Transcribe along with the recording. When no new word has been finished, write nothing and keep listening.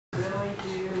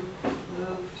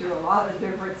lot of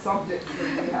different subjects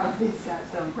when we have these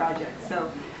capstone projects.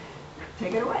 So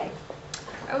take it away.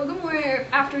 Well, good morning or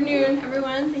afternoon,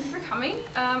 everyone. Thank you for coming.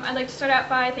 I'd like to start out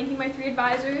by thanking my three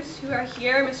advisors who are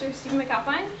here, Mr. Stephen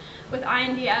McAlpine with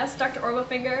INDS, Dr.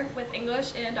 Orwellfinger with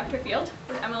English, and Dr. Field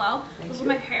with MLL. Those were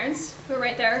my parents who were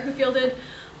right there, who fielded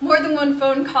more than one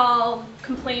phone call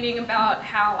complaining about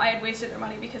how I had wasted their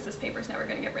money because this paper's never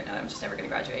going to get written and I'm just never going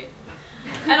to graduate.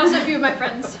 And also a few of my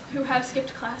friends who have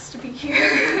skipped class to be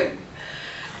here.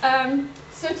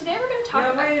 So today we're going to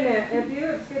talk about... Wait a minute. If you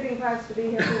have skipping class to be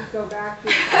here, please go back to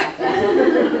your class.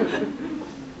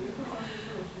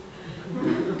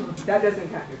 That doesn't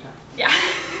count your time. Yeah.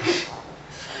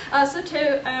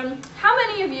 How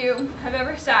many of you have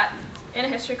ever sat in a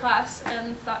history class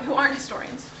and thought, who aren't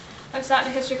historians, have sat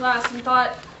in a history class and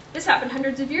thought, this happened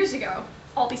hundreds of years ago.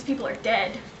 All these people are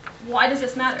dead. Why does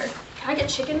this matter? Can I get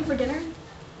chicken for dinner?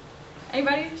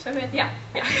 Anybody? Yeah.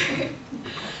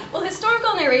 Well,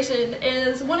 historical narration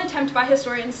is one attempt by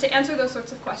historians to answer those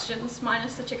sorts of questions,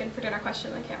 minus the chicken for dinner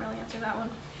question. I can't really answer that one.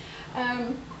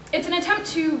 It's an attempt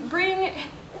to bring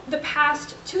the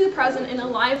past to the present in a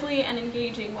lively and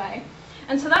engaging way.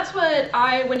 And so that's what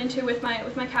I went into with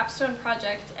my capstone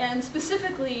project, and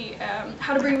specifically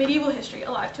how to bring medieval history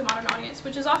alive to a modern audience,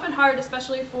 which is often hard,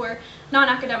 especially for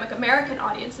non-academic American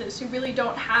audiences who really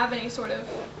don't have any sort of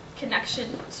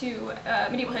connection to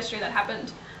medieval history that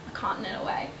happened a continent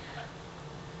away.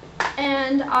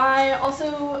 And I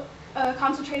also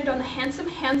concentrated on the Hansome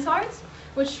Hansards,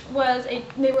 which was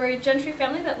they were a gentry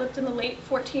family that lived in the late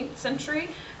 14th century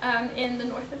in the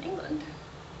north of England.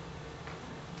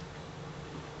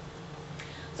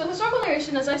 So historical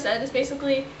narration, as I said, is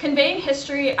basically conveying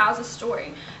history as a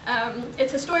story.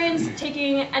 It's historians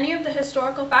taking any of the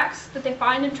historical facts that they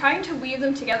find and trying to weave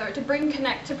them together to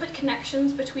put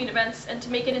connections between events and to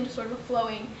make it into sort of a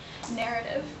flowing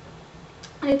narrative.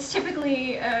 And it's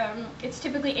typically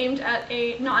aimed at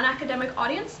a non-academic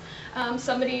audience,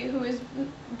 somebody who is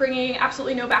bringing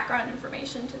absolutely no background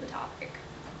information to the topic.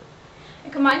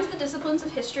 It combines the disciplines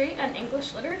of history and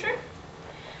English literature.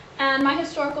 And my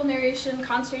historical narration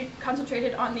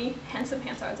concentrated on the Hansome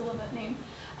Hansards, a little bit name.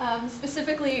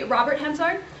 Specifically Robert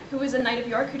Hansard, who was a Knight of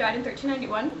York who died in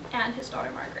 1391, and his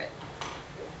daughter Margaret.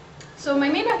 So my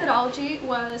main methodology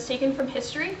was taken from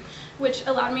history, which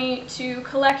allowed me to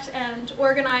collect and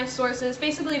organize sources,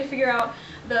 basically to figure out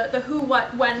the who,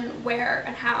 what, when, where,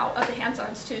 and how of the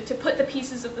Hansards, to put the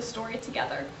pieces of the story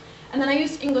together. And then I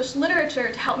used English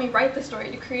literature to help me write the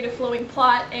story, to create a flowing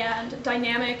plot and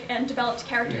dynamic and developed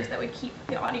characters that would keep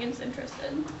the audience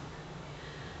interested.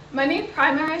 My main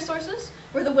primary sources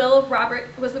were the will of Robert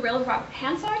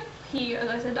Hansard. He, as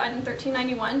I said, died in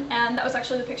 1391, and that was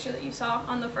actually the picture that you saw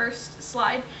on the first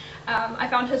slide. I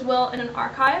found his will in an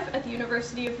archive at the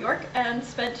University of York and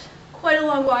spent quite a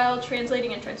long while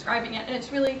translating and transcribing it, and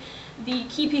it's really the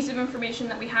key piece of information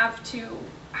that we have to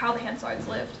how the Hansards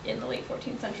lived in the late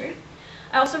 14th century.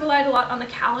 I also relied a lot on the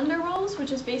calendar rolls,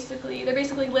 which is they're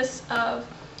basically lists of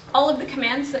all of the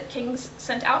commands that kings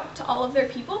sent out to all of their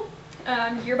people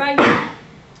year by year.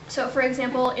 So for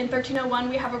example, in 1301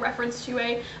 we have a reference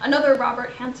to another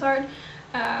Robert Hansard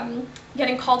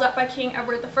getting called up by King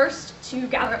Edward I to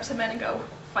gather up some men and go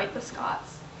fight the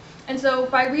Scots. And so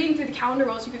by reading through the calendar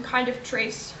rolls, you can kind of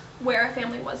trace where a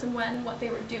family was and when, what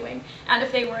they were doing, and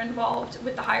if they were involved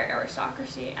with the higher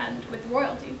aristocracy and with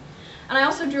royalty. And I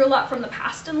also drew a lot from the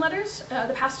Paston letters.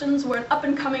 The Pastons were an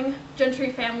up-and-coming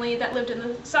gentry family that lived in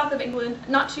the south of England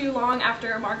not too long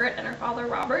after Margaret and her father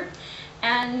Robert,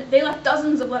 and they left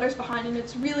dozens of letters behind, and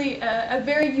it's really a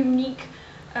very unique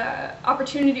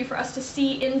opportunity for us to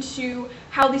see into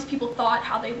how these people thought,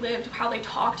 how they lived, how they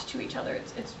talked to each other.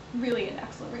 It's really an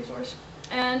excellent resource.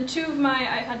 And I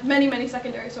had many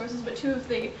secondary sources, but two of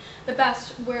the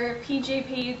best were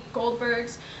P.J.P.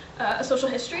 Goldberg's A Social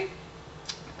History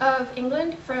of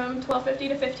England from 1250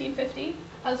 to 1550,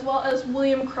 as well as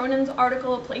William Cronin's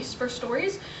article, A Place for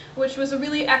Stories, which was a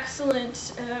really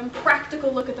excellent practical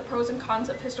look at the pros and cons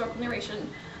of historical narration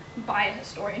by a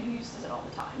historian who uses it all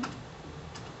the time.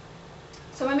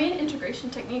 So my main integration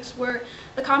techniques were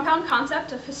the compound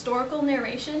concept of historical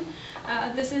narration.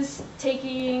 This is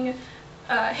taking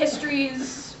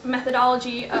history's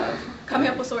methodology of coming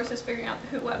up with sources, figuring out the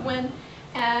who, what, when,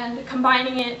 and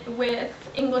combining it with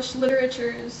English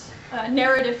literature's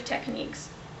narrative techniques.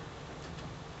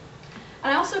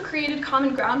 And I also created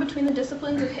common ground between the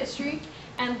disciplines of history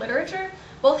and literature.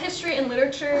 Both history and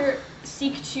literature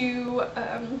seek to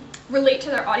relate to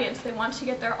their audience. They want to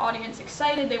get their audience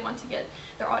excited, they want to get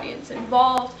their audience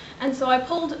involved, and so I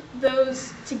pulled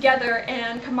those together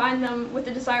and combined them with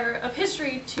the desire of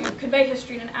history to convey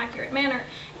history in an accurate manner,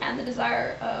 and the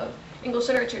desire of English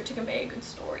literature to convey a good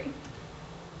story.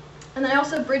 And then I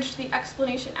also bridged the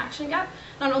explanation-action gap.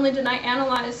 Not only did I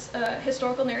analyze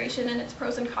historical narration and its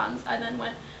pros and cons, I then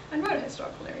went and wrote a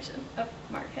historical narration of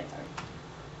Margaret Hansard.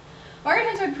 Margaret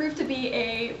Hansard proved to be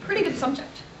a pretty good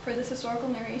subject for this historical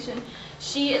narration.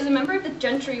 She is a member of the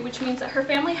gentry, which means that her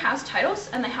family has titles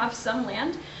and they have some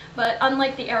land, but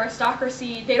unlike the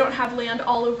aristocracy, they don't have land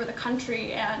all over the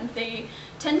country, and they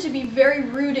tend to be very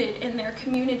rooted in their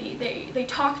community. They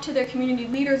talk to their community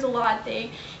leaders a lot.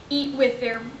 They eat with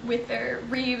their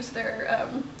reeves,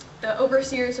 the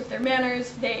overseers of their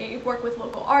manors. They work with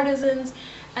local artisans,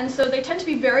 and so they tend to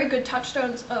be very good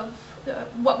touchstones of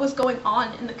what was going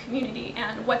on in the community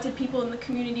and what did people in the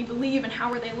community believe and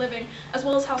how were they living, as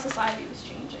well as how society was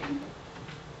changing.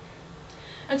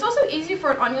 And it's also easy for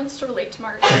an audience to relate to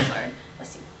Margaret Hansard. Let's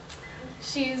see.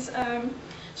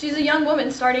 She's a young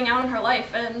woman starting out in her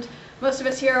life, and most of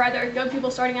us here are either young people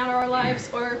starting out in our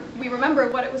lives, or we remember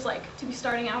what it was like to be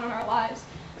starting out in our lives.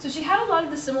 So she had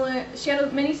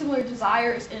many similar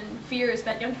desires and fears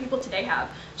that young people today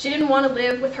have. She didn't want to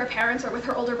live with her parents or with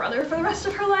her older brother for the rest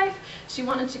of her life. She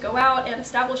wanted to go out and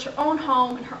establish her own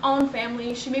home and her own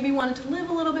family. She maybe wanted to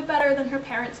live a little bit better than her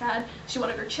parents had. She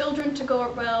wanted her children to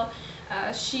go well.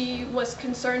 She was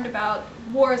concerned about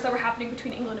wars that were happening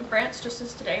between England and France, just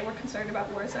as today we're concerned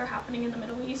about wars that are happening in the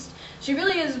Middle East. She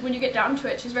really is, when you get down to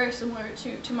it, she's very similar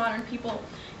to modern people.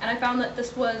 And I found that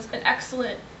this was an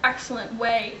excellent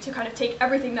way to kind of take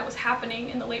everything that was happening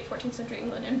in the late 14th century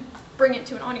England and bring it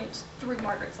to an audience through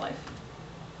Margaret's life.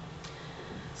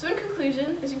 So in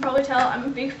conclusion, as you can probably tell, I'm a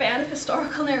big fan of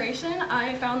historical narration.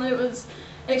 I found that it was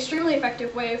an extremely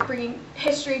effective way of bringing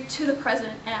history to the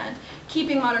present and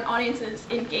keeping modern audiences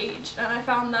engaged. And I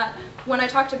found that when I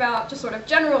talked about just sort of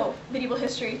general medieval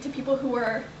history to people who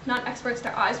were not experts,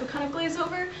 their eyes would kind of glaze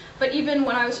over. But even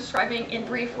when I was describing in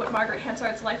brief what Margaret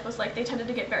Hansard's life was like, they tended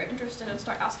to get very interested and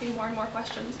start asking more and more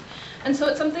questions. And so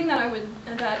it's something that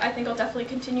I think I'll definitely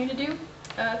continue to do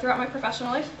throughout my professional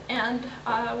life. And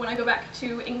when I go back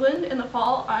to England in the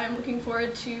fall, I'm looking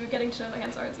forward to getting to know the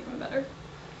Hansards even better.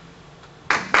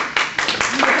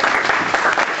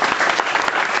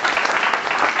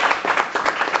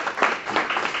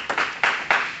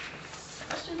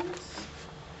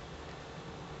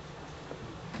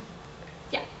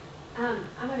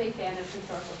 I'm a big fan of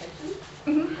historical fiction.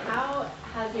 Mm-hmm. How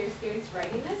has your experience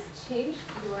writing this changed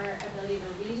your ability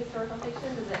to read historical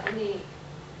fiction? Does it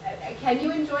can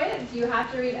you enjoy it? Do you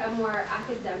have to read a more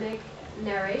academic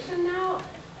narration now?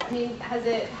 I mean, how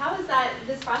has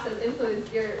this process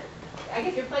influenced your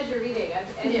pleasure reading of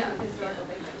historical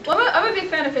fiction? Well, I'm a big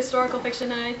fan of historical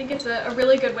fiction, and I think it's a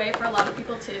really good way for a lot of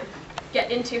people to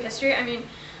get into history. I mean,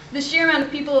 the sheer amount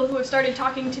of people who have started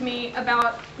talking to me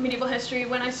about medieval history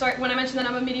when I mention that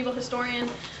I'm a medieval historian,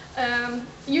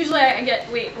 usually I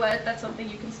get, wait, what? That's something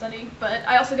you can study. But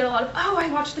I also get a lot of, oh, I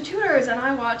watch The Tudors and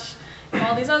I watch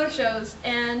all these other shows.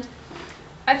 And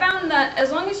I found that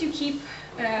as long as you keep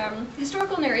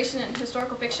historical narration and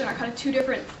historical fiction are kind of two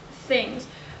different things.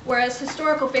 Whereas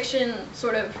historical fiction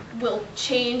sort of will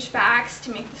change facts to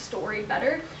make the story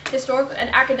better.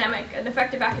 An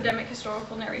effective academic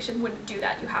historical narration wouldn't do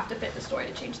that. You have to fit the story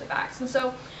to change the facts. And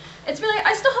so it's really,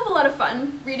 I still have a lot of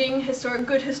fun reading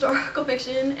good historical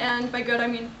fiction, and by good I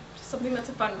mean something that's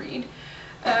a fun read.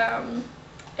 And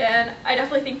I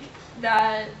definitely think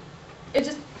that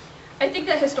I think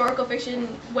that historical fiction,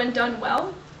 when done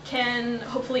well, can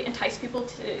hopefully entice people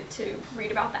to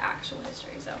read about the actual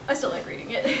history. So I still like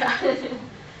reading it. Yeah.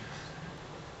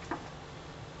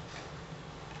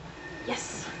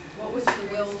 Yes? What was the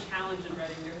real challenge in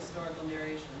writing your historical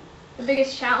narration? The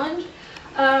biggest challenge?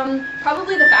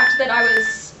 Probably the fact that I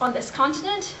was on this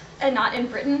continent and not in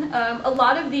Britain. A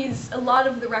lot of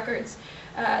the records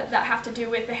that have to do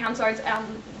with the Hansards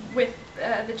and with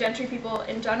the gentry people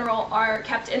in general are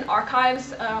kept in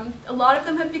archives. A lot of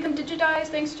them have become digitized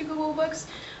thanks to Google Books,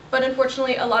 but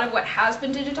unfortunately a lot of what has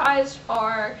been digitized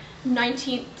are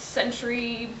 19th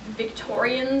century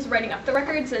Victorians writing up the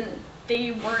records, and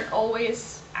they weren't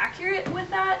always accurate with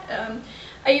that.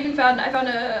 I found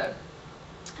a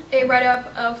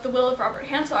write-up of the will of Robert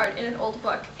Hansard in an old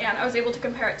book, and I was able to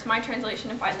compare it to my translation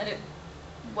and find that it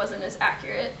wasn't as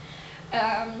accurate.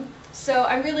 So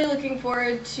I'm really looking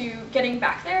forward to getting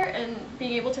back there and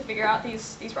being able to figure out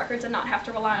these records and not have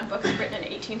to rely on books written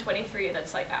in 1823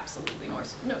 that's like absolutely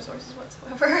no sources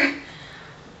whatsoever.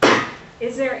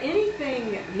 Is there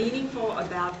anything meaningful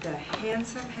about the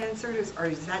Hansome Hansards, or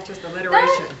is that just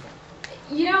alliteration?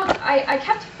 You know, I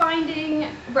kept finding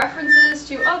references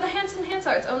to, oh, the Hansome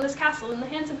Hansards own this castle, and the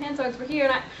Hansome Hansards were here,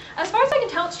 and as far as I can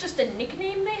tell, it's just a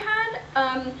nickname they had.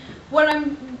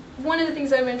 One of the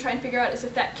things I'm going to try and figure out is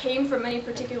if that came from any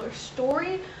particular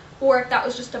story, or if that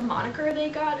was just a moniker they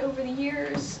got over the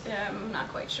years. I'm not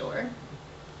quite sure.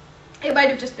 It might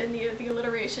have just been the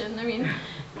alliteration. I mean,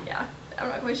 yeah, I'm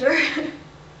not quite sure.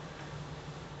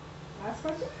 Last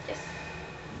question? Yes.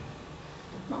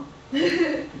 Mom. Does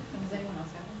anyone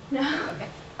else have one? No. Okay.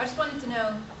 I just wanted to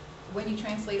know when you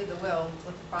translated the will,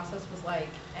 what the process was like,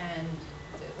 and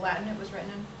the Latin it was written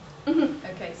in?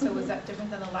 Mhm. Okay, so was that different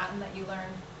than the Latin that you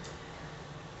learned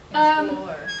in school,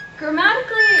 or?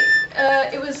 Grammatically,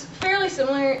 it was fairly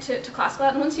similar to classical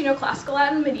Latin. Once you know classical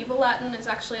Latin, medieval Latin is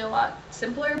actually a lot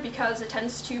simpler because it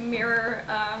tends to mirror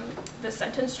the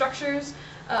sentence structures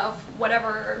of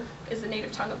whatever is the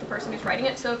native tongue of the person who's writing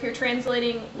it. So if you're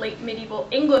translating late medieval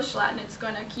English Latin, it's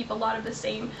going to keep a lot of the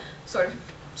same sort of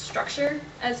structure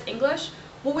as English.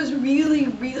 What was really,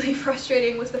 really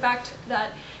frustrating was the fact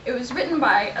that it was written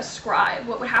by a scribe.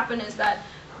 What would happen is that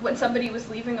when somebody was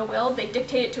leaving a will, they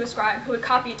dictate it to a scribe who would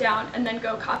copy it down and then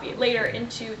go copy it later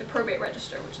into the probate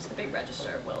register, which is the big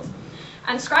register of wills.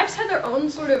 And scribes had their own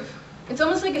sort of, it's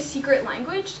almost like a secret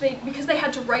language. Because they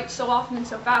had to write so often and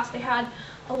so fast, they had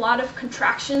a lot of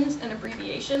contractions and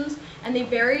abbreviations, and they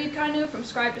varied kind of from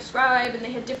scribe to scribe, and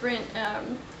they had different,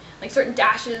 like certain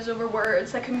dashes over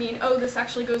words that could mean, oh, this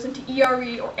actually goes into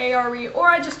ERE or ARE, or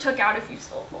I just took out a few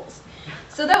syllables.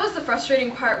 So that was the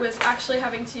frustrating part, was actually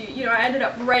having to, you know, I ended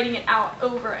up writing it out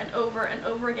over and over and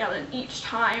over again, and each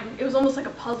time it was almost like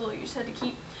a puzzle. You just had to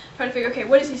keep trying to figure, okay,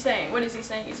 what is he saying? What is he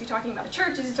saying? Is he talking about a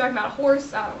church? Is he talking about a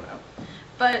horse? I don't know.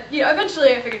 But, you know,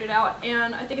 eventually I figured it out,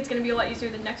 and I think it's going to be a lot easier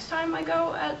the next time I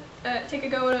go take a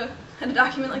go at a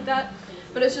document like that.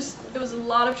 But it's just, it was a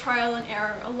lot of trial and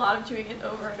error, a lot of doing it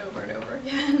over and over and over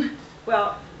again.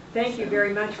 Well, thank you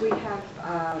very much. We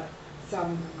have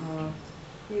some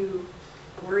few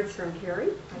words from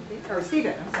Carrie, I think, or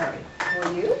Stephen, I'm sorry,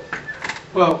 for you.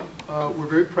 Well, we're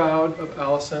very proud of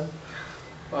Allison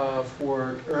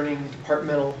for earning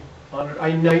departmental honor.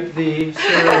 I knight thee, sir.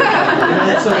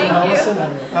 Allison.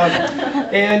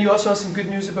 And you also have some good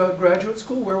news about graduate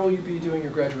school. Where will you be doing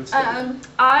your graduate study?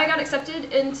 I got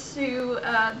accepted into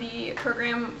the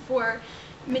program for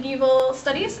medieval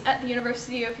studies at the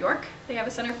University of York. They have a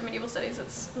center for medieval studies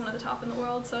that's one of the top in the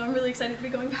world, so I'm really excited to be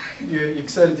going back. You're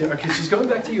excited to, okay, she's going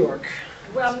back to York.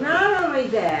 Well, not only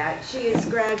that, she is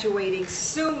graduating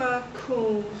summa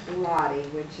cum laude,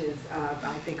 which is,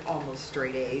 I think, almost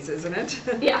straight A's, isn't it?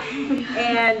 Yeah.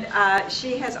 And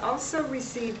she has also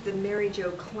received the Mary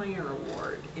Jo Kleiner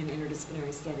Award in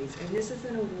Interdisciplinary Studies. And this is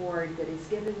an award that is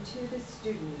given to the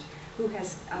student who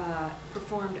has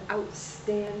performed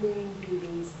outstanding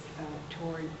duties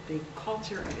toward the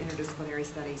culture of interdisciplinary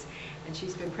studies. And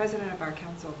she's been president of our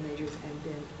Council of Majors and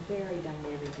been very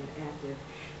dynamic and active.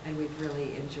 And we've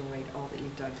really enjoyed all that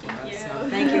you've done for us. So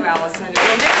thank you, Allison.